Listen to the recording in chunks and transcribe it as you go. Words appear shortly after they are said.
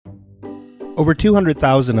Over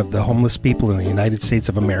 200,000 of the homeless people in the United States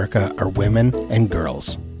of America are women and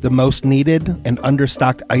girls. The most needed and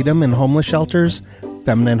understocked item in homeless shelters,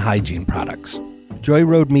 feminine hygiene products. Joy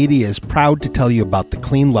Road Media is proud to tell you about the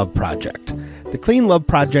Clean Love Project. The Clean Love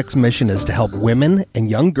Project's mission is to help women and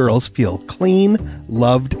young girls feel clean,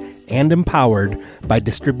 loved, and empowered by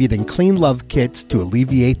distributing Clean Love kits to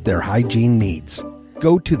alleviate their hygiene needs.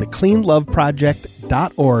 Go to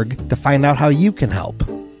thecleanloveproject.org to find out how you can help.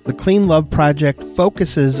 The Clean Love Project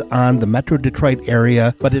focuses on the Metro Detroit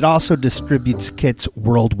area, but it also distributes kits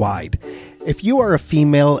worldwide. If you are a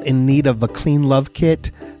female in need of a Clean Love kit,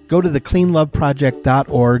 go to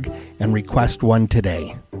thecleanloveproject.org and request one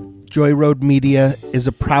today. Joy Road Media is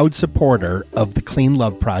a proud supporter of the Clean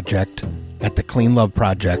Love Project at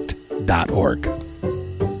thecleanloveproject.org.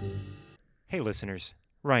 Hey listeners,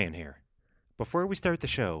 Ryan here. Before we start the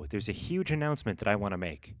show, there's a huge announcement that I want to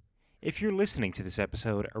make. If you're listening to this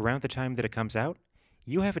episode around the time that it comes out,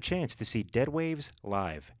 you have a chance to see Dead Waves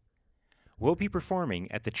live. We'll be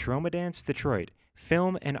performing at the Trauma Dance Detroit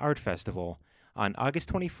Film and Art Festival on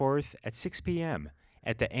August 24th at 6 p.m.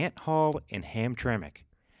 at the Ant Hall in Hamtramck.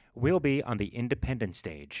 We'll be on the Independent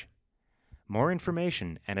stage. More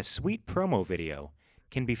information and a sweet promo video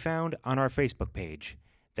can be found on our Facebook page.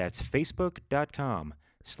 That's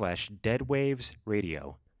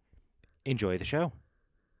facebook.com/deadwavesradio. Enjoy the show.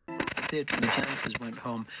 The Janitors went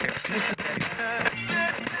home.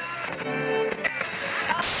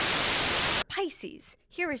 Pisces,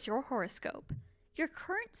 here is your horoscope. Your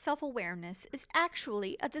current self-awareness is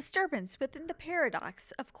actually a disturbance within the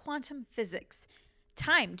paradox of quantum physics.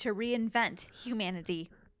 Time to reinvent humanity.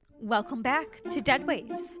 Welcome back to Dead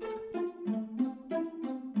Waves.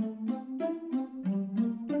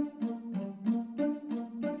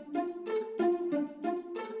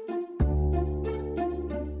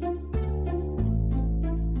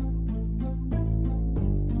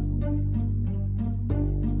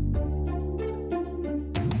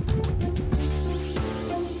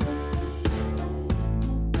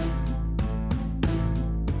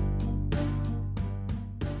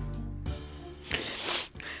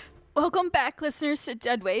 Welcome back, listeners, to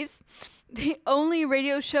Dead Waves, the only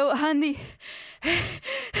radio show on the... What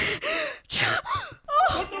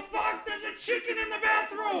the fuck? There's a chicken in the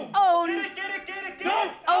bathroom! Oh, Get it!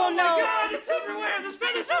 No! Oh, my no. God, it's everywhere! There's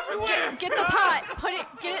feathers everywhere! Get the pot.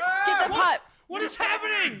 Get the pot. What is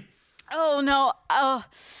happening? Oh, no.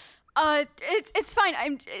 It's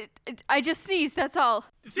fine. I just sneezed, that's all.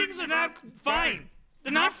 Things are not fine.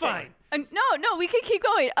 They're not fine. No, we can keep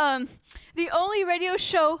going. The only radio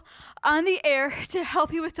show on the air to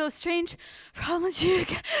help you with those strange problems you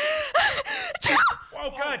get.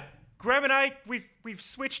 Oh God, Graham and I, we've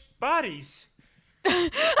switched bodies. Oh,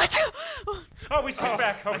 we switched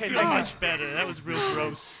back. Okay, I feel thank much better. That was real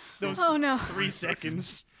gross. Those Oh, no. 3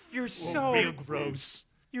 seconds. you. Were real gross.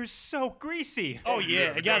 You're so greasy. Oh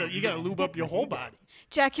yeah, you gotta lube up your whole body.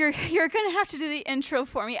 Jack, you're gonna have to do the intro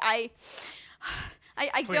for me. I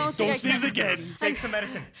don't think Don't I sneeze can. again. Take some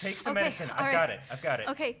medicine. Take some Okay, medicine. all I've right. got it.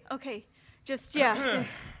 Okay. Just, yeah.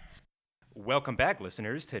 Welcome back,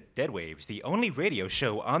 listeners, to Dead Waves, the only radio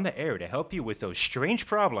show on the air to help you with those strange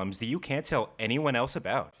problems that you can't tell anyone else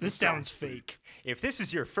about. This sounds fake. If this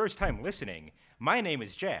is your first time listening, my name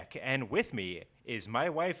is Jack, and with me is my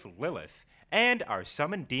wife, Lilith, and our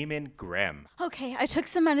summoned demon, Graham. Okay, I took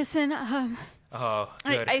some medicine. Oh,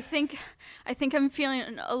 good. I think I'm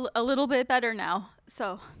feeling a little bit better now.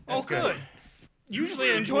 So. Oh, good.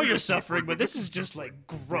 Usually I enjoy your suffering, but this is just like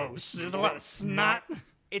gross. There's a lot of snot.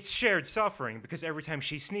 It's shared suffering because every time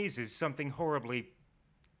she sneezes, something horribly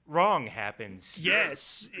wrong happens.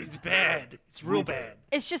 Yes, it's bad. It's real bad.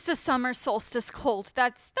 It's just a summer solstice cold.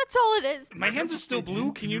 That's all it is. My hands are still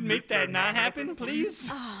blue. Can you make that not happen, please?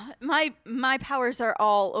 My powers are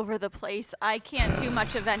all over the place. I can't do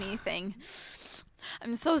much of anything.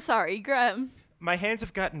 I'm so sorry, Graham. My hands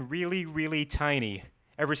have gotten really, really tiny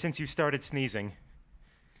ever since you started sneezing.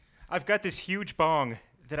 I've got this huge bong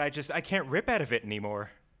that I can't rip out of it anymore.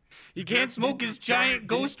 He can't smoke his giant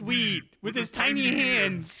ghost weed with his tiny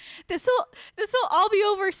hands. This'll all be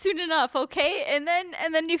over soon enough, okay? And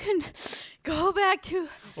then you can go back to.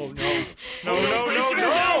 Oh no. No.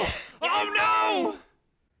 Oh no!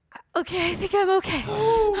 Okay, I think I'm okay.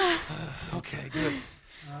 Okay, good.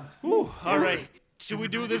 All right. Should we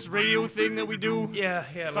do this radio thing that we do? Yeah.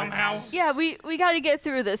 Somehow? Yeah, we got to get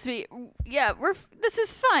through this. This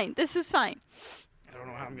is fine. I don't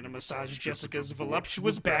know how I'm gonna massage Jessica's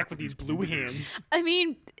voluptuous back with these blue hands. I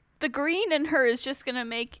mean, the green in her is just gonna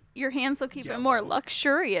make your hands look even more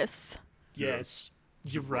luxurious. Yes,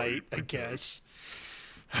 you're right, I guess.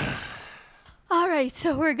 All right,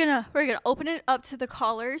 so we're gonna open it up to the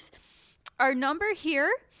callers. Our number here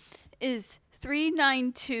is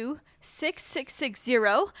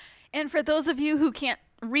 392-6660. And for those of you who can't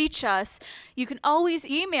reach us, you can always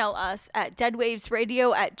email us at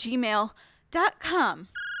deadwavesradio@gmail.com.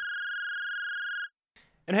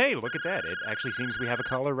 And hey, look at that. It actually seems we have a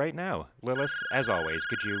caller right now. Lilith, as always,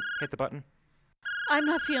 could you hit the button? I'm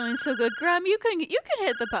not feeling so good, Graham. You can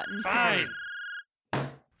hit the button. Fine.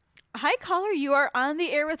 Hi, caller. You are on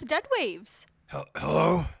the air with Dead Waves.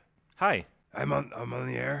 Hello? Hi. I'm on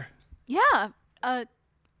the air. Yeah.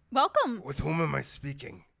 Welcome. With whom am I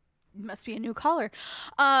speaking? Must be a new caller.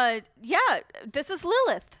 Yeah. This is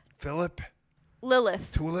Lilith. Philip? Lilith.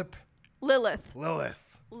 Tulip? Lilith. Lilith.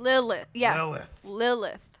 Lilith. Yeah. Lilith.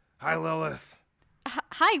 Lilith. Hi, Lilith.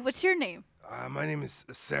 Hi. What's your name? My name is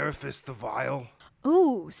Seraphis the Vile.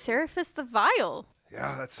 Ooh, Seraphis the Vile.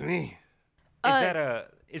 Yeah, that's me.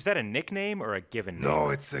 Is that a nickname or a given name? No,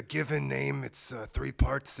 it's a given name. It's 3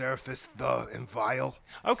 parts Seraphis the and Vile.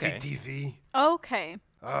 Okay. CTV. Okay.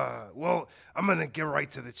 Well, I'm gonna get right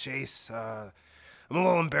to the chase. I'm a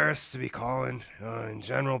little embarrassed to be calling in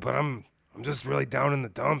general, but I'm just really down in the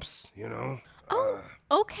dumps, you know.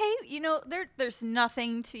 Okay. There's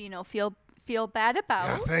nothing to feel bad about.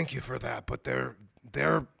 Yeah, thank you for that. But there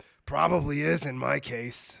probably is in my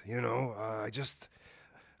case. You know,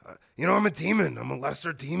 I'm a demon. I'm a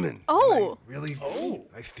lesser demon. Oh.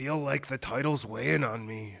 I feel like the title's weighing on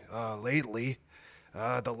me lately.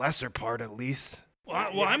 The lesser part, at least.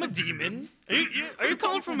 Well, I'm a demon. Are you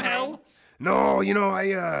calling from hell? No,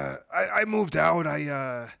 I moved out.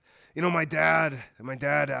 My dad,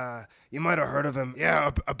 you might have heard of him.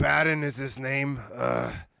 Yeah, Abaddon is his name.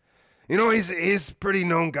 He's a pretty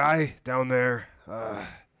known guy down there. Might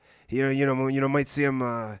see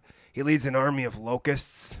him, he leads an army of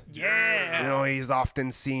locusts. Yeah. He's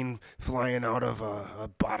often seen flying out of a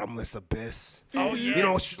bottomless abyss. Oh,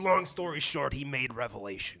 yeah. Long story short, he made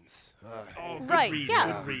revelations. Good Right, read, yeah.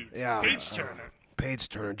 Good read. Yeah. Page turner. Page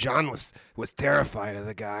Turner. John was terrified of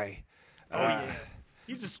the guy. Yeah.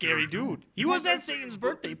 He's a scary dude. He was at Satan's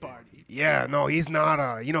birthday party. Yeah, no, he's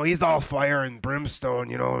not, he's all fire and brimstone,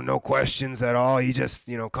 no questions at all. He just,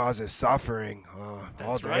 causes suffering all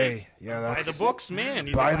That's day. right. Yeah, By that's the books, man.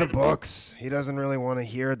 He's by a the books. He doesn't really want to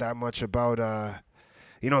hear that much about,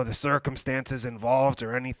 the circumstances involved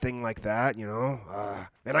or anything like that,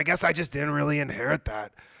 And I guess I just didn't really inherit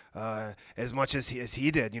that as much as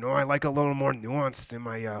he did. I like a little more nuanced in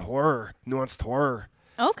my nuanced horror.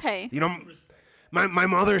 Okay. My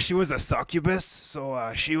mother, she was a succubus,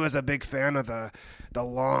 so she was a big fan of the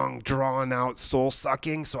long, drawn-out soul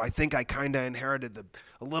sucking. So I think I kind of inherited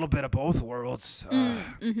a little bit of both worlds.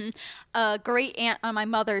 A great aunt on my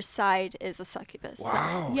mother's side is a succubus. so-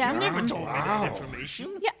 Wow. Yeah. You never told me Wow. that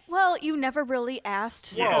information. Yeah. Well, you never really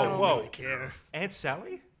asked. Yeah, I so. don't really care. Aunt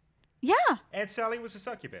Sally? Yeah. Aunt Sally was a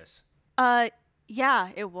succubus. Yeah.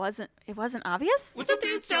 It wasn't obvious. Was that the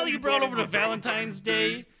Aunt Sally you brought over to Valentine's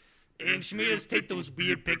Day? And she made us take those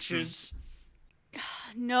weird pictures.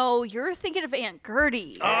 No, you're thinking of Aunt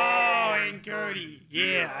Gertie. Oh, Aunt Gertie.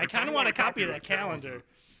 Yeah, I kind of want a copy of that calendar.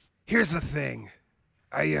 Here's the thing.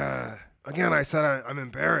 I said I'm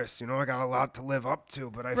embarrassed. I got a lot to live up to,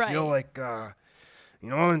 but I feel like,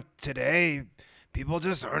 today, people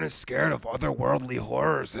just aren't as scared of otherworldly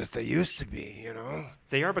horrors as they used to be,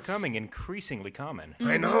 They are becoming increasingly common.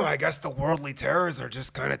 I know. I guess the worldly terrors are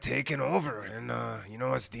just kind of taking over. And,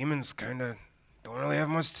 us demons kind of don't really have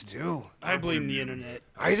much to do. I blame the internet.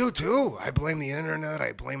 I do, too. I blame the internet.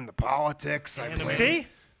 I blame the politics. I blame... See?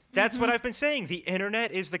 That's what I've been saying. The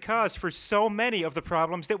internet is the cause for so many of the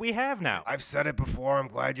problems that we have now. I've said it before. I'm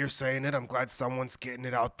glad you're saying it. I'm glad someone's getting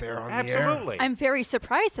it out there on the air. Absolutely. I'm very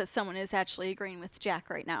surprised that someone is actually agreeing with Jack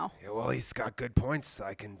right now. Yeah, well, he's got good points.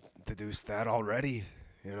 I can deduce that already.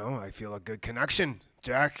 I feel a good connection.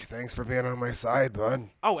 Jack, thanks for being on my side, bud.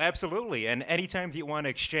 Oh, absolutely. And anytime that you want to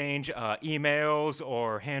exchange emails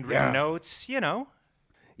or handwritten Yeah. notes, Yeah,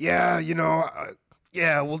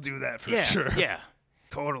 we'll do that for sure. Yeah.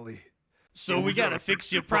 Totally. So we gotta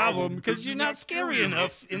fix your problem because you're not scary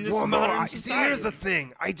enough in this Well, no, modern see, society. here's the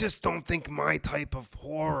thing. I just don't think my type of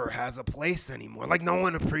horror has a place anymore. Like, no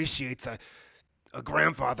one appreciates a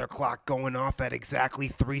grandfather clock going off at exactly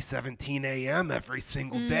 3:17 a.m. every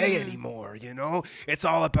single day anymore, It's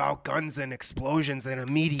all about guns and explosions and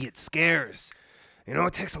immediate scares.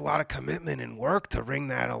 It takes a lot of commitment and work to ring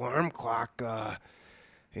that alarm clock.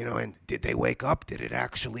 You know, and did they wake up? Did it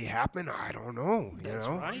actually happen? I don't know. That's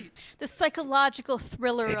you know? right. The psychological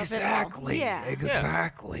thriller of it all. Exactly. Yeah.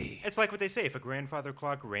 Exactly. It's like what they say: if a grandfather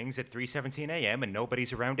clock rings at 3:17 a.m. and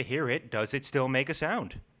nobody's around to hear it, does it still make a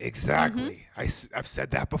sound? Exactly. I've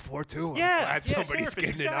said that before too. I'm glad somebody's Seraphis,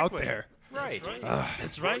 getting it out exactly. there. Right.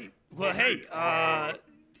 That's right. Well, hey,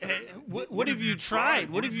 what have you tried?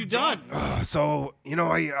 What have you done? So you know,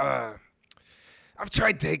 I've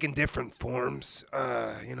tried taking different forms.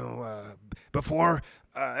 Before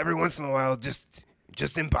every once in a while, just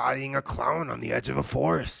embodying a clown on the edge of a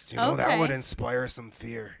forest. You know, that Okay. would inspire some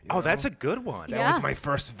fear. you Oh, that's know? a good one. That Yeah. was my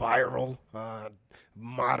first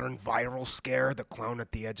modern viral scare, the clown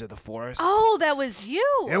at the edge of the forest. Oh, that was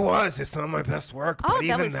you. It was. It's some of my best work. Oh, But that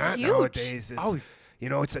even was that huge. nowadays is, Oh. you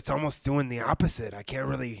know, it's almost doing the opposite. I can't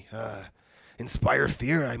really inspire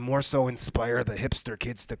fear. I more so inspire the hipster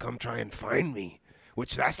kids to come try and find me,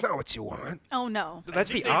 which that's not what you want. Oh no.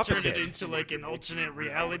 That's I think the they opposite. turned it into like an alternate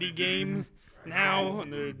reality game now,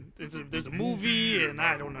 and there's a movie, and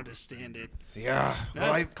I don't understand it. Yeah.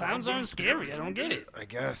 Well, Clowns aren't scary. I don't get it. I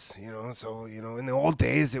guess, you know, so, you know, in the old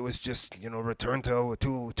days, it was just, you know, return to a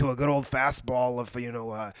good old fastball of, you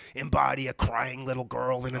know, embody a crying little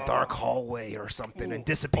girl in a dark hallway or something and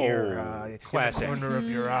disappear in the classic. corner of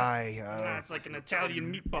your eye. It's like an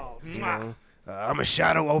Italian meatball. You Mwah. know, I'm a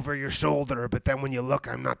shadow over your shoulder, but then when you look,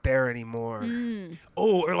 I'm not there anymore.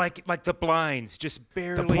 Oh, or like the blinds just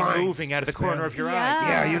barely blinds moving out of the just corner barely- of your Yeah. eye.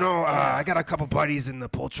 Yeah, you know, I got a couple buddies in the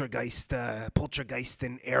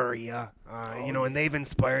poltergeisting area, you know, and they've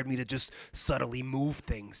inspired me to just subtly move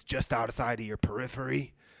things just outside of your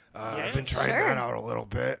periphery. I've been trying Sure. that out a little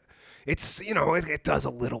bit. It's, you know, it does a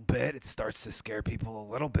little bit. It starts to scare people a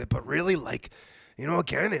little bit, but really, like, you know,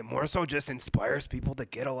 again, it more so just inspires people to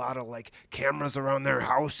get a lot of, like, cameras around their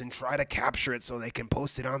house and try to capture it so they can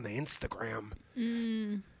post it on the Instagram.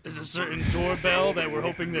 There's a certain doorbell that we're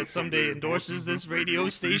hoping that someday endorses this radio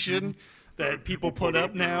station that people put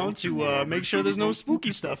up now to make sure there's no spooky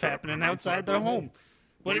stuff happening outside their home.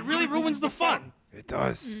 But it really ruins the fun. It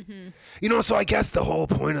does. You know, so I guess the whole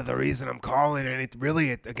point of the reason I'm calling, and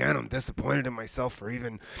again, I'm disappointed in myself for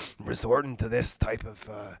even resorting to this type of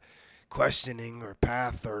questioning or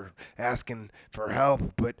path or asking for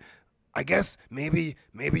help, but I guess maybe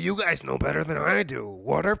you guys know better than I do.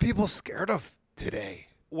 What are people scared of today?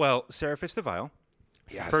 Well, Seraphis the Vile,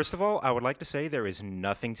 Yes. first of all, I would like to say there is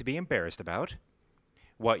nothing to be embarrassed about.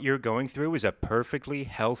 What you're going through is a perfectly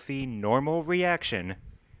healthy, normal reaction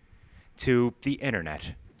to the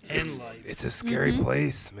internet. And life. It's a scary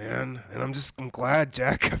place, man, and I'm glad,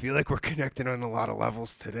 Jack. I feel like we're connected on a lot of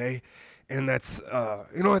levels today, and that's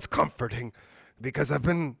you know, it's comforting because I've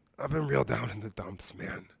been real down in the dumps,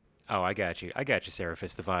 man. Oh, I got you,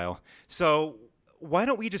 Seraphis the Vile. So, why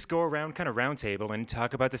don't we just go around kind of round table and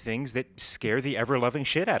talk about the things that scare the ever-loving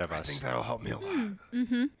shit out of I think us? that'll help me a lot.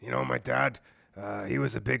 You know, my dad, he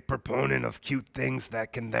was a big proponent of cute things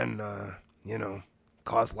that can then, you know,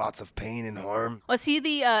 cause lots of pain and harm. Was he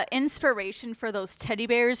the inspiration for those teddy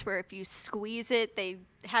bears where if you squeeze it, they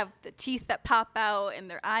have the teeth that pop out and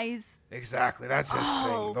their eyes? Exactly, that's his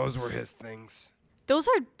Oh. thing. Those were his things. Those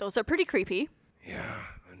are pretty creepy. Yeah,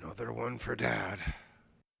 another one for Dad.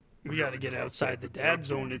 We gotta get outside the dad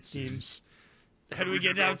zone, it seems. How do we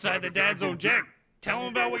get outside the dad zone? Jack, tell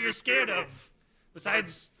them about what you're scared of.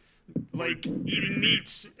 Besides, like, eating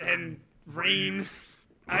meat and rain.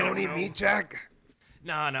 I You don't don't eat know. meat, Jack?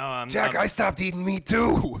 No, Jack, I stopped eating meat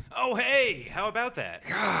too. Oh, hey, how about that?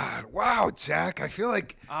 God, wow, Jack. I feel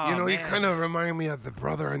like, Oh, you know, you man. kind of remind me of the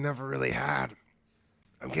brother I never really had.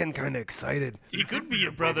 I'm getting kind of excited. He could be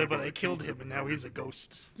your brother, but I killed him and now he's a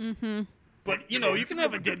ghost. Mm-hmm. But, you know, you can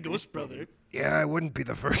have a dead ghost brother. Yeah, it wouldn't be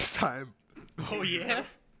the first time. Oh, yeah?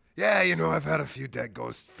 Yeah, you know, I've had a few dead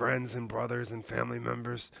ghost friends and brothers and family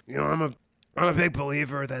members. You know, I'm a big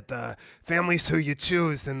believer that the family's who you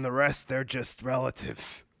choose and the rest, they're just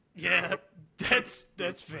relatives. Yeah, that's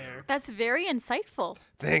fair. That's very insightful.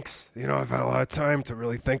 Thanks. You know, I've had a lot of time to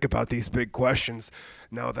really think about these big questions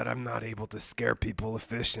now that I'm not able to scare people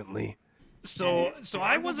efficiently. So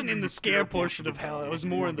I wasn't in the scare portion of hell. I was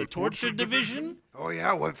more in the torture division. Oh,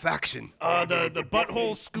 yeah? What faction? The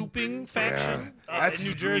butthole scooping faction that's in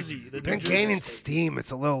New Jersey. The New Been Jersey gaining state. steam. It's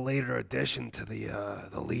a little later addition to the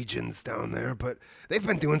legions down there, but they've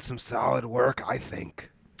been doing some solid work, I think.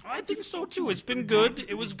 I think so too. It's been good.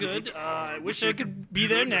 It was good. I wish I could be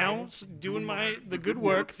there now, doing the good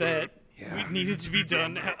work that Yeah. needed to be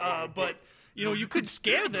done. But you know, you could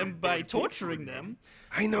scare them by torturing them.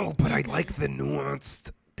 I know, but I like the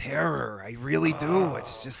nuanced terror. I really do.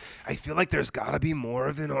 It's just, I feel like there's got to be more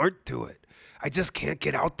of an art to it. I just can't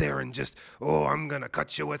get out there and just, oh, I'm gonna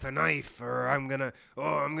cut you with a knife, or I'm gonna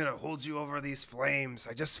hold you over these flames.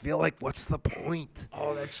 I just feel like, what's the point?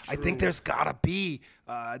 Oh, that's true. I think there's gotta be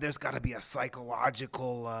a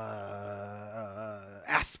psychological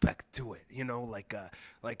aspect to it,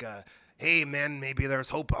 like a hey man, maybe there's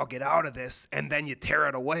hope I'll get out of this, and then you tear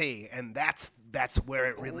it away, and that's where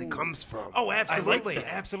it really comes from. Oh, absolutely, that.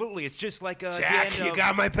 absolutely. It's just like the Jack, end you of,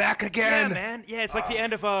 got my back again. Yeah, man. Yeah, it's like the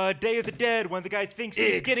end of Day of the Dead when the guy thinks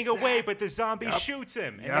he's getting away, but the zombie shoots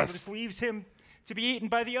him and then just leaves him to be eaten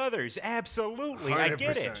by the others. Absolutely, 100%. I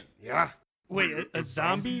get it. Yeah. Wait, a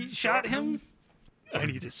zombie shot him? I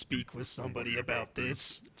need to speak with somebody about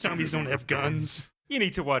this. Zombies don't have guns. You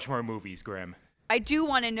need to watch more movies, Grim. I do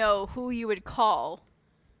want to know who you would call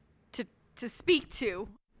to speak to.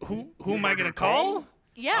 Who am I gonna call?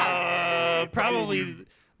 Yeah. Probably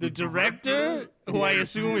the director, who I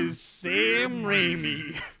assume is Sam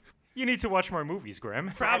Raimi. You need to watch more movies,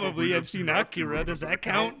 Grim. Probably. I've seen Akira. Does that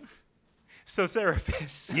count? So,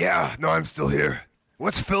 Seraphis. Yeah, no, I'm still here.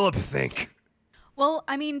 What's Philip think? Well,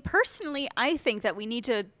 I mean, personally, I think that we need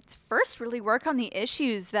to first really work on the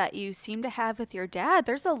issues that you seem to have with your dad.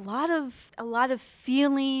 There's a lot of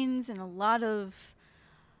feelings and a lot of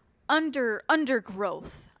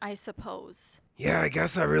undergrowth, I suppose. Yeah, I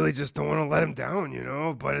guess I really just don't want to let him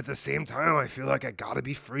down, but at the same time, I feel like I gotta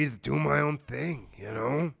be free to do my own thing,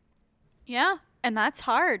 Yeah, and that's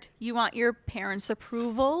hard. You want your parents'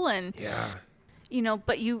 approval and, Yeah.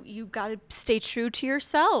 But you gotta stay true to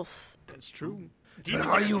yourself. That's true. But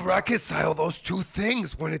how do you reconcile those two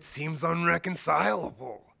things when it seems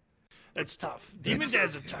unreconcilable? That's tough. Demon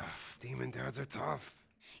dads are tough. Demon dads are tough.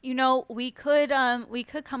 We could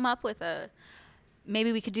come up with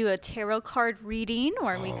maybe we could do a tarot card reading,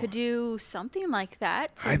 or we could do something like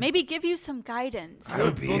that to maybe give you some guidance. I You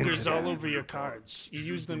would have be into boogers that. all over your cards. You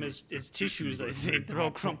use them as tissues, I think. They're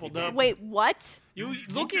all crumpled up. Wait, what? You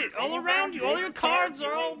look at all around you. All your cards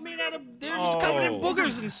are all made out of. They're just covered in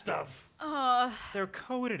boogers and stuff. They're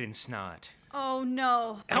coated in snot. Oh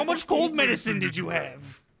no. How much cold medicine did you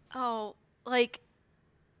have? Oh, like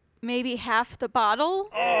maybe half the bottle?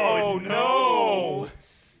 Oh, no!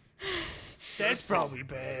 That's probably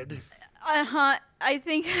bad. I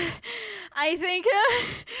think.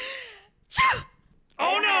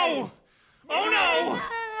 Oh no! Oh no!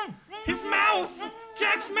 His mouth!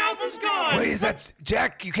 Jack's mouth is gone! Wait, is that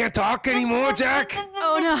Jack? You can't talk anymore, Jack?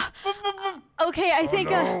 Oh no. Okay, I think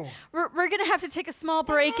no. we're gonna have to take a small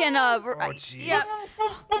break and jeez. yeah.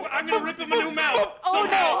 I'm gonna rip him a new mouth. Oh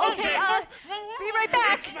somehow. no. Okay. Be right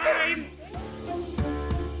back. It's fine.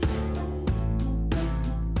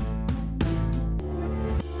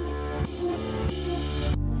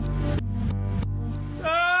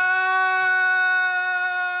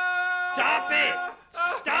 Stop it!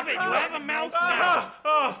 Stop it! You have a mouth now.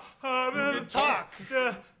 You can talk.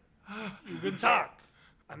 You can talk.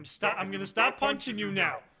 I'm gonna stop punching you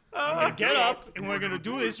now. I'm gonna get up and we're gonna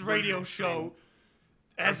do this radio show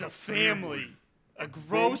as a family. A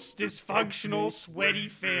gross, dysfunctional, sweaty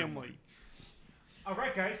family. All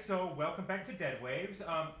right, guys, so welcome back to Dead Waves.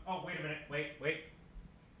 Oh, wait a minute. Wait.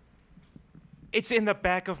 It's in the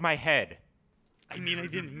back of my head. I mean, I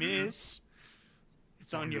didn't miss.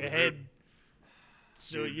 It's on your head.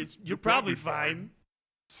 So you're probably fine.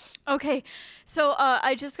 Okay, so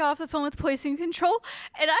I just got off the phone with poison control,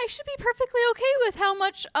 and I should be perfectly okay with how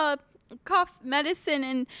much cough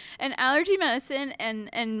medicine and allergy medicine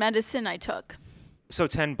and medicine I took. So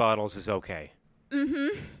 10 bottles is okay.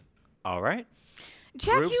 Mm-hmm. All right.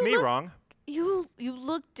 Jack, Proves me wrong. You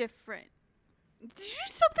look different. Did you do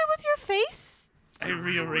something with your face? I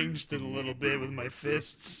rearranged it a little bit with my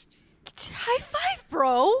fists. High five,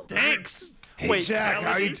 bro. Thanks. Hey, Wait, Jack,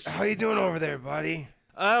 allergies? how you doing over there, buddy?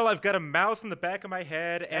 Well, I've got a mouth in the back of my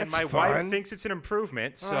head, and That's my fun. wife thinks it's an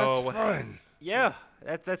improvement. Oh, So, that's fun. yeah,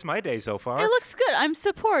 that's my day so far. It looks good. I'm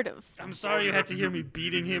supportive. I'm sorry you had to hear me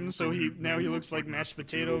beating him, so now he looks like mashed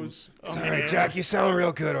potatoes. on my Sorry, hand. Jack, you sound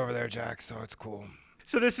real good over there, Jack, so it's cool.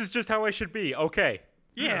 So this is just how I should be. Okay.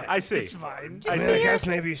 Yeah, I see. It's fine. Just I mean, see I your guess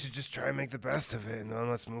maybe you should just try and make the best of it, and then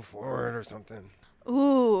let's move forward or something.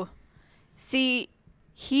 Ooh. See,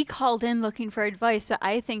 he called in looking for advice, but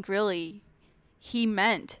I think really he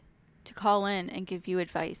meant to call in and give you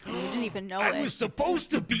advice, and you didn't even know I it. was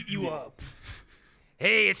supposed to beat you up.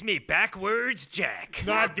 Hey, it's me, Backwards Jack.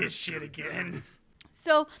 Not this shit again.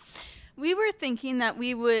 So we were thinking that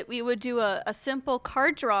we would do a simple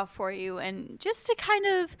card draw for you, and just to kind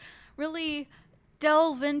of really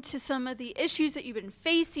delve into some of the issues that you've been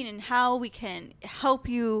facing and how we can help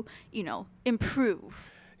you, improve.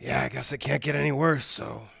 Yeah, I guess it can't get any worse,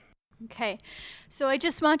 so Okay. So I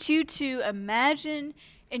just want you to imagine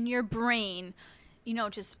in your brain,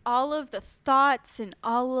 just all of the thoughts and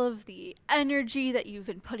all of the energy that you've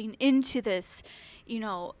been putting into this,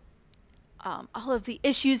 all of the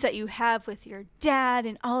issues that you have with your dad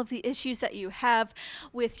and all of the issues that you have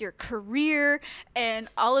with your career and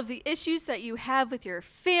all of the issues that you have with your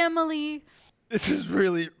family. This is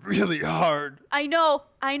really, really hard. I know.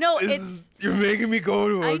 You're making me go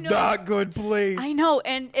to I a know. not good place. I know,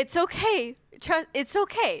 and it's okay. It's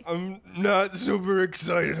okay. I'm not super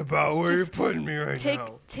excited about where you're Just putting me right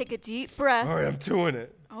now. Take a deep breath. All right, I'm doing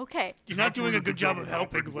it. Okay. You're not doing a good job of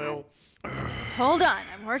helping, Lil. Hold on.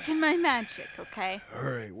 I'm working my magic, okay? All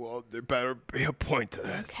right, well, there better be a point to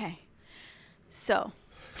this. Okay. So,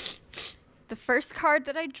 the first card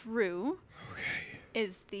that I drew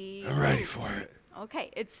is the I'm ready for it.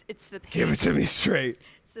 Okay, it's the page. Give it to me straight.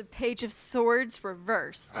 It's the Page of Swords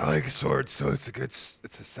reversed. I like swords, so it's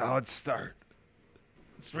a solid start.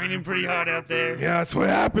 It's raining pretty hard out there. Yeah, that's what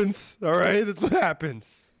happens. All right, that's what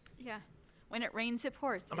happens. Yeah. When it rains, it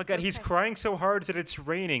pours. Oh my It's god, he's okay. crying so hard that it's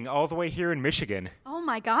raining all the way here in Michigan. Oh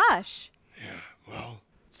my gosh. Well,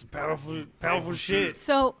 Some powerful shit.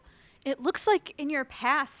 So, it looks like in your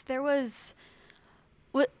past there was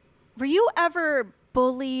were you ever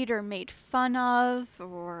bullied or made fun of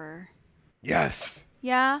or yes.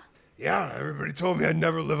 yeah? Yeah, everybody told me I'd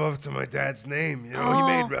never live up to my dad's name. You know, Oh.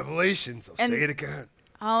 he made revelations. I'll And- say it again.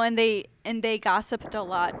 Oh, and they gossiped a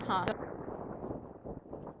lot, huh?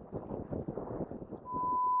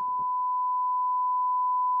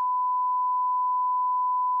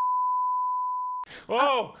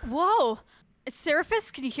 Oh! Whoa.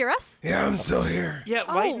 Seraphis, can you hear us? Yeah, I'm still here. Yeah,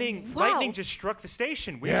 Oh, lightning wow. just struck the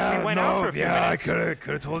station. We Yeah, went out for a few I minutes.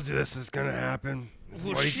 could have told you this was gonna happen. This is,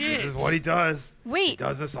 Well, what he, this shit. is what he does. He Wait.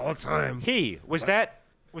 does this all the time. Was that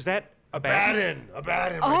Abaddon, my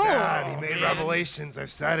Oh. dad. He made man. revelations.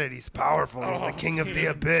 I've said it. He's powerful. He's the Oh, king of the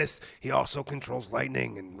man. abyss. He also controls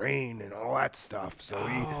lightning and rain and all that stuff. So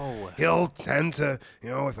Oh. he'll tend to,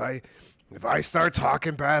 if I start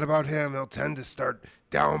talking bad about him, he'll tend to start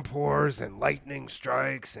downpours and lightning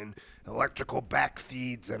strikes and electrical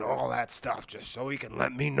backfeeds and all that stuff, just so he can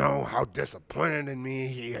let me know how disappointed in me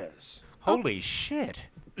he is. Holy shit.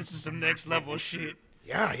 This is some next level shit.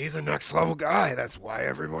 Yeah, he's a next level guy. That's why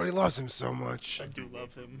everybody loves him so much. I do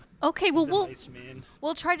love him. Okay, well He's a nice man.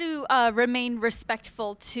 we'll try to remain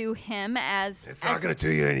respectful to him as It's not gonna do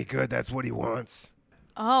you any good. That's what he wants.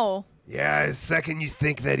 Oh. Yeah, the second you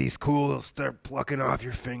think that he's cool, he'll start plucking off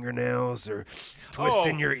your fingernails or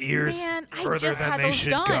twisting Oh, your ears man, I further just than had they those should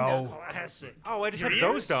done. go. Classic. Oh, I just Your had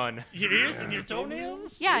those ears? done. Your ears and your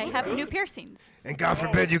toenails? Yeah, They I look have new good. piercings. And God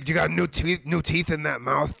forbid you got new teeth in that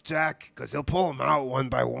mouth, Jack, because he'll pull them out one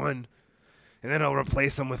by one. And then he'll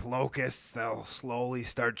replace them with locusts. They'll slowly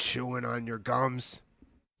start chewing on your gums.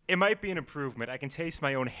 It might be an improvement. I can taste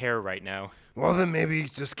my own hair right now. Well, then maybe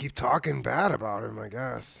just keep talking bad about him, I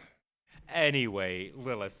guess. Anyway,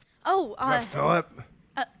 Lilith. Oh, Is that Philip?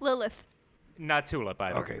 Lilith. Not Tulip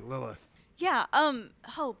either. Okay, Lilith. Yeah,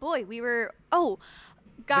 oh boy, we were The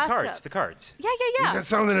gossip. cards. You Yeah. said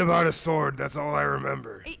something about a sword. That's all I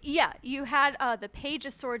remember. Yeah, you had the Page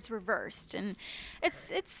of Swords reversed, and it's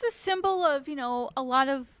a symbol of a lot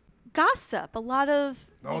of gossip, a lot of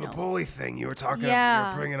Oh, the bully thing. You were talking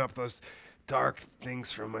Yeah. you were bringing up those dark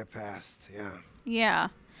things from my past. Yeah. yeah.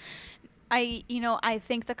 I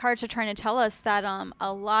think the cards are trying to tell us that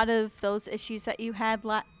a lot of those issues that you had,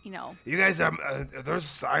 You guys, are those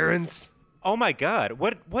sirens? Oh my god.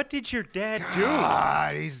 What did your dad do?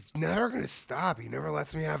 God, he's never going to stop. He never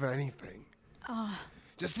lets me have anything.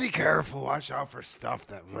 Just be careful. Watch out for stuff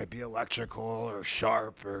that might be electrical or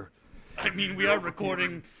sharp or... I mean, we are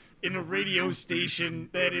recording in a radio station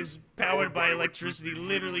that is powered by electricity.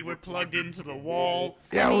 Literally, we're plugged into the wall.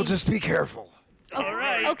 Yeah, mean- well, just be careful. All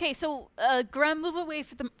right. Okay, so Graham, move away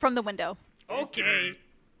from the window. Okay.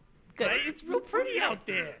 Good. Right? It's real pretty out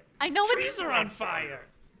there. I know Trees it's. are on fire.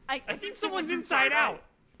 I I think someone's inside out.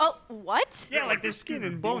 Oh, what? Yeah, like their skin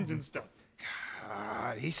and bones and stuff.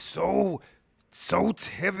 God, he's so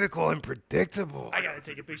typical and predictable. I gotta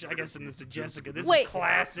take a picture. I guess this is Jessica. This Wait. is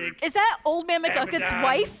classic. Is that Old Man McGucket's Abaddon.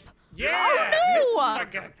 wife? Yeah. Oh, no!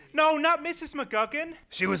 Mrs. McGuck. No, not Mrs. McGuckin.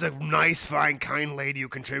 She was a nice, fine, kind lady who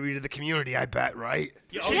contributed to the community, I bet, right? Oh,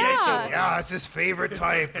 Yeah. she was. Yeah, it's his favorite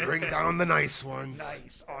type. Bring down the nice ones.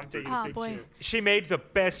 Nice. Oh, I'm taking Oh, a picture. boy. She made the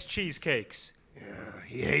best cheesecakes. Yeah,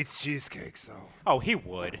 he hates cheesecakes, though. Oh, he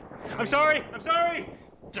would. I'm sorry.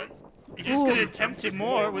 You're just gonna tempt him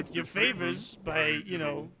more with your favors by,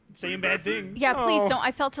 saying bad things. Yeah, please Oh. don't.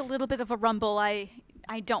 I felt a little bit of a rumble. I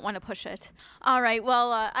don't want to push it. All right.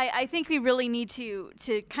 Well, I think we really need to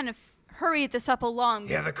kind of hurry this up along.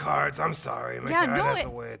 Yeah, the cards. I'm sorry. My Yeah, dad no, has a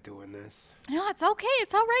way of doing this. No, it's okay.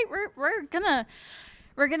 It's all right.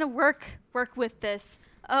 We're gonna work with this.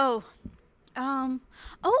 Oh,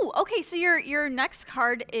 okay. So your next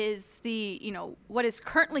card is what is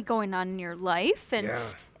currently going on in your life, and Yeah.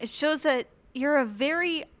 it shows that you're a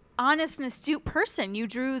very honest and astute person. You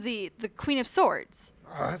drew the Queen of Swords.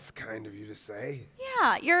 Oh, that's kind of you to say.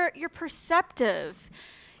 Yeah, you're perceptive.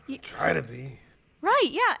 Try to be. Right,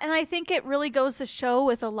 yeah. And I think it really goes to show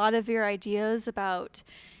with a lot of your ideas about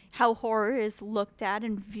how horror is looked at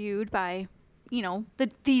and viewed by,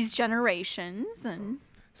 these generations. And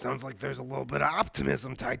Sounds like there's a little bit of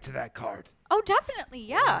optimism tied to that card. oh, definitely,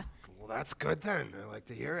 yeah. Well, that's good then. I like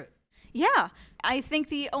to hear it. Yeah. I think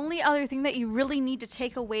the only other thing that you really need to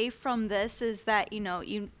take away from this is that,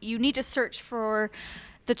 you need to search for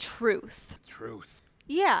the truth. Truth.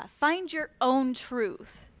 Yeah, find your own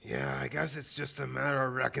truth. Yeah, I guess it's just a matter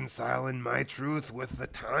of reconciling my truth with the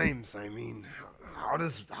times. I mean, how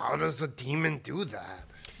does a demon do that?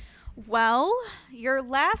 Well, your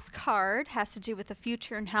last card has to do with the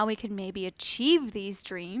future and how we can maybe achieve these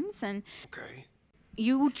dreams. And Okay.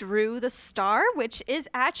 you drew the star, which is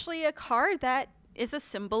actually a card that is a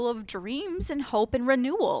symbol of dreams and hope and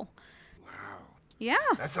renewal. Wow. Yeah,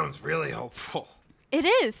 That sounds really hopeful. it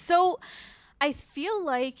is. So I feel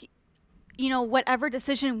like, whatever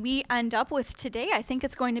decision we end up with today, I think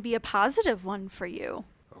it's going to be a positive one for you.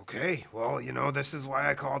 Okay, well, this is why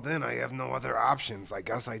I called in. I have no other options. I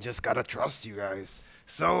guess I just gotta trust you guys.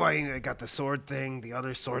 So I got the sword thing, the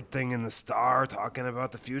other sword thing, and the star talking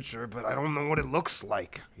about the future, but I don't know what it looks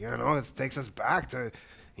like. It takes us back to,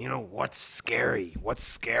 what's scary?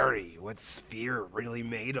 What's fear really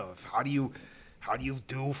made of? How do you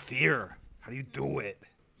do fear? How do you do it?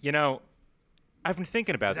 I've been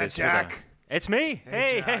thinking about Is this. that Jack? It's me.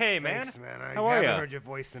 Hey, Jack. man. Thanks, man. How I are haven't you? heard your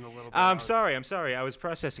voice in a little bit. I'm sorry. I was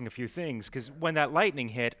processing a few things because when that lightning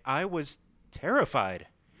hit, I was terrified.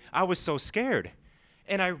 I was so scared.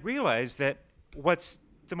 And I realized that what's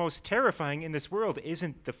the most terrifying in this world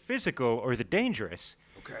isn't the physical or the dangerous.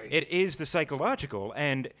 Okay. It is the psychological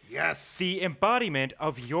and Yes. the embodiment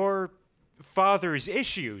of your father's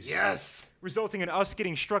issues. Yes. Resulting in us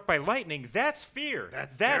getting struck by lightning. That's fear.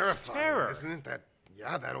 That's terrifying, terror. isn't it?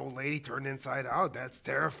 That old lady turned inside out. That's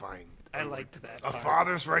terrifying. I liked that. A part.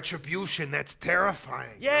 father's retribution. That's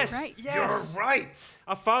terrifying. Yes, Right. yes. You're right.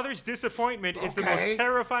 A father's disappointment is the Okay. most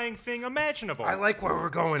terrifying thing imaginable. I like where we're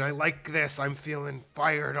going. I like this. I'm feeling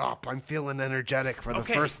fired up. I'm feeling energetic for the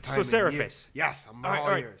Okay, first time so in Seraphis. years. Yes, I'm all all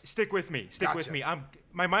right, ears. stick with me. Stick with Gotcha. me.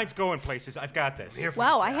 My mind's going places. I've got this. I'm here for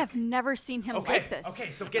Wow, you, I Jack. have never seen him like this.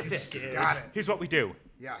 Okay, so get this. scared. Got it. Here's what we do.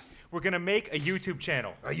 Yes. We're gonna make a YouTube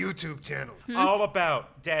channel A YouTube channel. all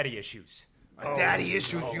about daddy issues. A Daddy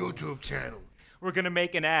Issues YouTube channel. We're gonna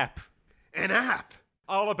make an app An app.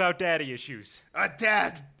 all about daddy issues. A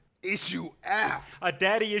Dad Issue app. A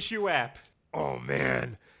daddy issue app. Oh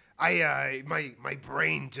man. My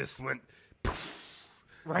brain just went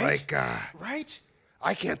Right? like Right?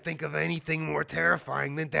 I can't think of anything more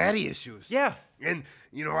terrifying than daddy issues. Yeah. And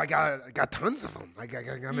I got tons of them.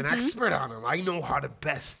 I'm an expert on them. I know how to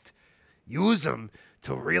best use them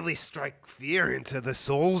to really strike fear into the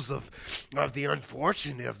souls of the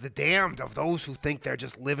unfortunate, of the damned, of those who think they're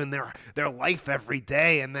just living their life every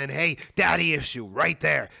day. And then, hey, daddy issue right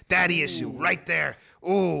there. Daddy issue right there.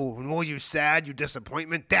 Ooh, and you're sad, your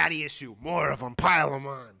disappointment. Daddy issue. More of them. Pile them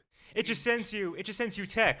on. It just sends you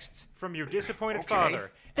texts from your disappointed Okay.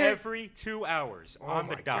 father every 2 hours Oh on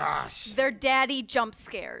my the dot. gosh. They're daddy jump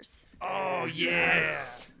scares. Oh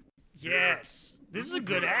yes. Yes. This is a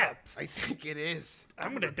good app. I think it is.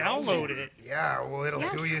 I'm gonna download it. Yeah, well, it'll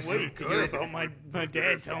do you some Wait to hear good. about my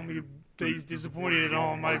dad telling me that he's disappointed in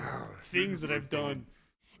all my things that I've done.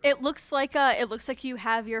 It looks like you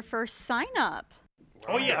have your first sign up.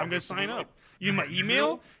 Oh yeah, I'm gonna sign up. You need my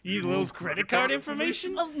email? You need Lil's credit card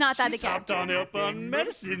information? Oh, not that She's again. hopped on up on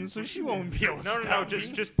medicine, so she won't be able to No, stop me.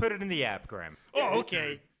 just put it in the app, Graham. Oh,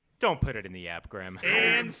 okay. Don't put it in the app, Graham.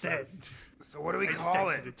 And send. So what do we I just call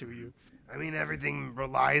texted it? it to you. I mean, everything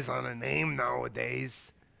relies on a name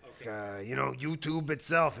nowadays. YouTube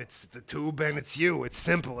itself, it's the tube and it's you. It's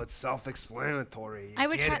simple. It's self-explanatory.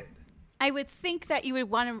 You get it. I would think that you would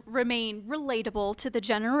want to remain relatable to the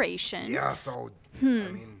generation. Yeah, so, I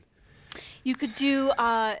mean, You could do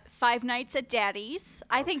 5 Nights at Daddy's.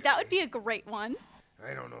 I think that would be a great one.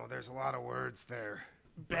 I don't know. There's a lot of words there.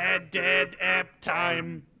 Bad dad app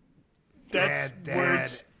time. That's Bad dad.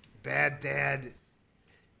 words. Bad dad.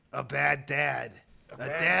 A bad dad. A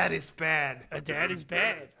bad- dad is bad. A dad is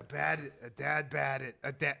bad. A dad bad.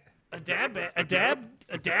 A dad. A dab bad.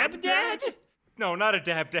 A dab dad? No, not a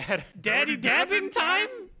dab, Dad. Daddy dabbing time?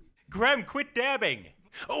 Graham, quit dabbing.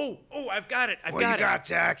 Oh, I've got it. I've What got you it. got,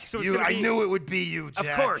 Jack? So it's gonna I be- knew it would be you,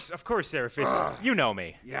 Jack. Of course, Seraphis. You know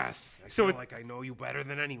me. Yes. I So feel it- like I know you better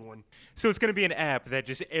than anyone. So it's going to be an app that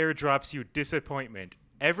just airdrops you disappointment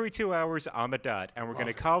every 2 hours on the dot, and we're going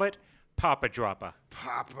to call it Papa Droppa.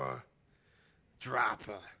 Papa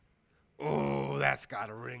Droppa. Oh, that's got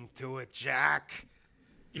a ring to it, Jack.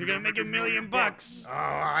 You're gonna make $1 million. Oh,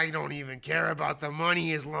 I don't even care about the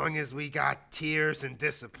money as long as we got tears and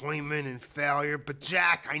disappointment and failure. But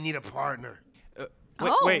Jack, I need a partner.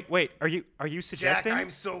 Wait. Are you Jack, suggesting? I'm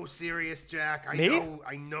so serious, Jack. Me?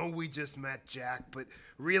 I know we just met, Jack, but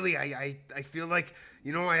really, I feel like,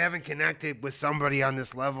 I haven't connected with somebody on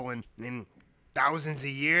this level in thousands of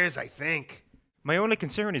years, I think. My only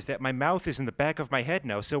concern is that my mouth is in the back of my head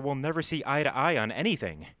now, so we'll never see eye to eye on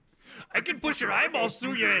anything. I can push your eyeballs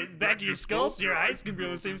through your back of your skull so your eyes can be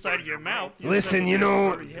on the same side of your mouth. Listen,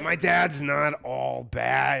 my dad's not all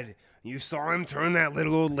bad. You saw him turn that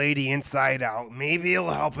little old lady inside out. Maybe it'll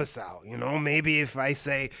help us out, Maybe if I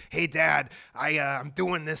say, "Hey, Dad, I'm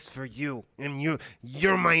doing this for you, and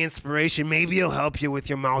you're my inspiration. Maybe it'll help you with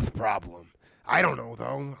your mouth problem." I don't know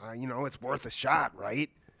though. It's worth a shot, right?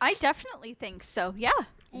 I definitely think so, yeah.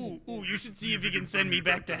 Ooh, you should see if you can send me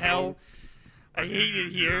back to hell. I hate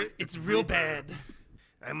it here. It's real bad.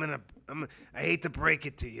 I hate to break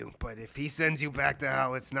it to you, but if he sends you back to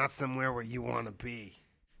hell, it's not somewhere where you want to be.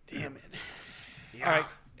 Damn it. Yeah. All right.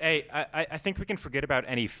 Hey, I think we can forget about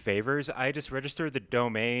any favors. I just registered the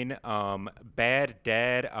domain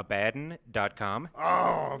baddadabaddon.com.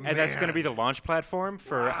 Oh, man. And that's going to be the launch platform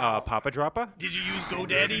for Papa Droppa. Did you use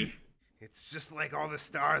GoDaddy? It's just like all the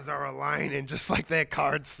stars are aligning, just like that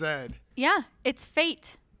card said. Yeah, it's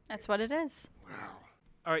fate. That's what it is. Wow.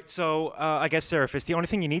 All right, so I guess, Seraphis, the only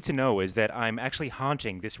thing you need to know is that I'm actually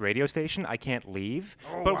haunting this radio station. I can't leave.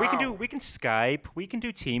 Oh, but wow. we can Skype, we can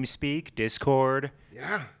do TeamSpeak, Discord.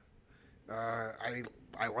 Yeah. I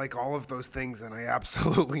like all of those things, and I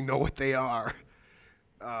absolutely know what they are.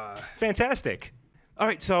 Fantastic. All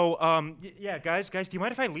right, so yeah, guys, do you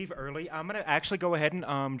mind if I leave early? I'm gonna actually go ahead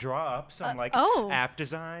and draw up some app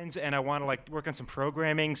designs, and I want to work on some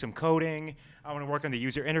programming, some coding. I want to work on the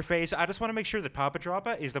user interface. I just want to make sure that Papa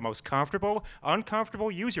Droppa is the most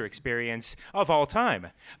uncomfortable user experience of all time.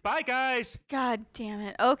 Bye, guys. God damn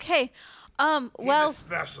it. Okay. He's Well, a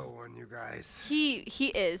special one, you guys. he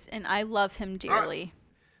is, and I love him dearly.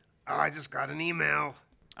 I just got an email.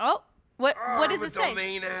 What does I'm it a say?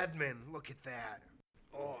 domain admin. Look at that.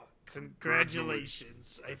 Oh,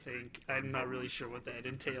 congratulations, I think. I'm not really sure what that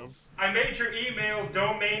entails. I made your email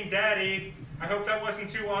domain daddy. I hope that wasn't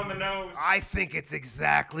too on the nose. I think it's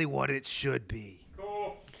exactly what it should be.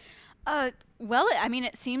 Cool. Well,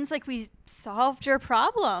 it seems like we solved your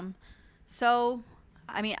problem. So,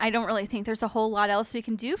 I don't really think there's a whole lot else we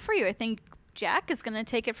can do for you. I think Jack is going to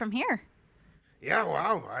take it from here. Yeah,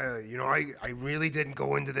 wow. I really didn't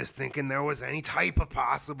go into this thinking there was any type of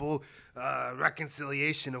possible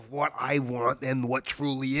reconciliation of what I want and what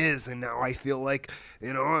truly is. And now I feel like,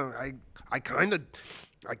 I kind of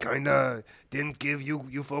didn't give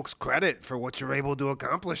you folks credit for what you're able to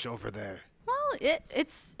accomplish over there. Well,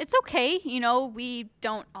 it's okay. We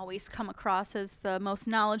don't always come across as the most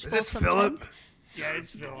knowledgeable. Is this Philip? sometimes. Yeah, it's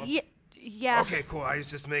Philip. Yeah. Okay, cool. I was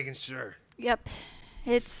just making sure. Yep.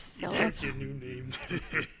 It's Philip. That's your new name.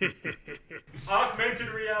 Augmented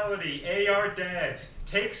reality, AR dads.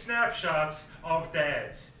 Take snapshots of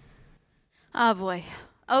dads. Oh boy.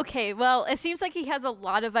 Okay, well, it seems like he has a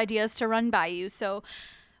lot of ideas to run by you. So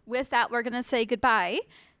with that, we're going to say goodbye.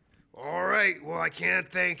 All right. Well, I can't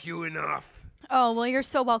thank you enough. Oh, well, you're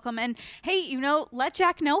so welcome. And hey, let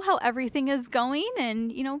Jack know how everything is going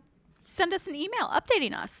and, send us an email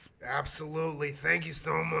updating us. Absolutely. Thank you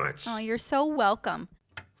so much. Oh, you're so welcome.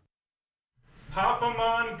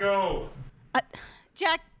 Pop-a-mon go.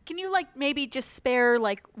 Jack, can you maybe just spare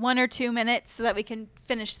 1 or 2 minutes so that we can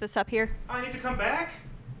finish this up here? I need to come back?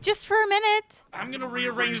 Just for a minute. I'm gonna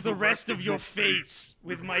rearrange the rest of your face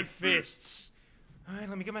with my fists. All right,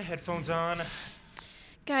 let me get my headphones on.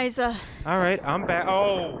 Guys, All right, I'm back.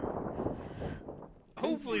 Oh.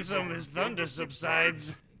 Hopefully some of this thunder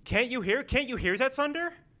subsides. Can't you hear that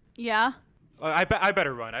thunder? yeah. I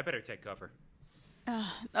better run. I better take cover.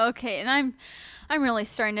 Okay, and I'm really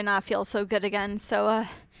starting to not feel so good again, so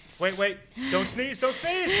Wait. Don't sneeze. Don't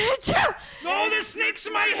sneeze. No, there's snakes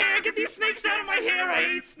in my hair! Get these snakes out of my hair! I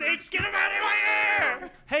hate snakes! Get them out of my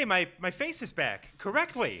hair! Hey, my face is back.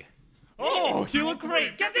 Correctly. Oh, you look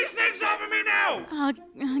great! Get these snakes off of me now!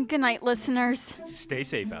 good night, listeners. Stay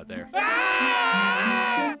safe out there.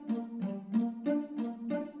 Ah!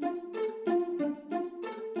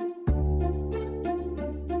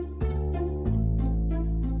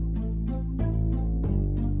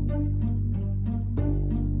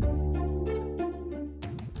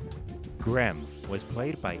 Grem was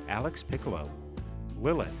played by Alex Piccolo.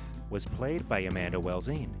 Lilith was played by Amanda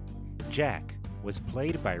Welzine. Jack was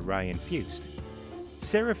played by Ryan Fust.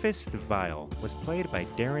 Seraphis the Vile was played by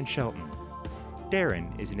Darren Shelton.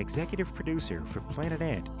 Darren is an executive producer for Planet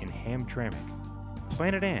Ant in Hamtramck.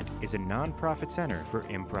 Planet Ant is a non-profit center for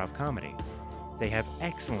improv comedy. They have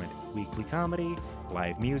excellent weekly comedy,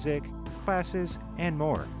 live music, classes, and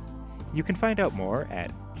more. You can find out more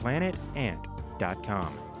at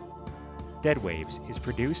planetant.com. Dead Waves is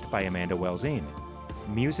produced by Amanda Welzine.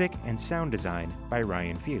 Music and sound design by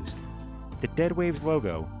Ryan Fust. The Dead Waves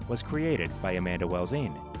logo was created by Amanda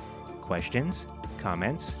Welzine. Questions?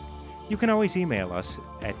 Comments? You can always email us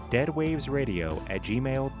at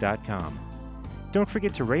deadwavesradio@gmail.com. Don't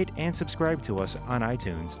forget to rate and subscribe to us on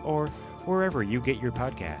iTunes or wherever you get your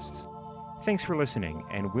podcasts. Thanks for listening,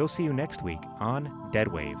 and we'll see you next week on Dead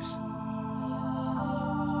Waves.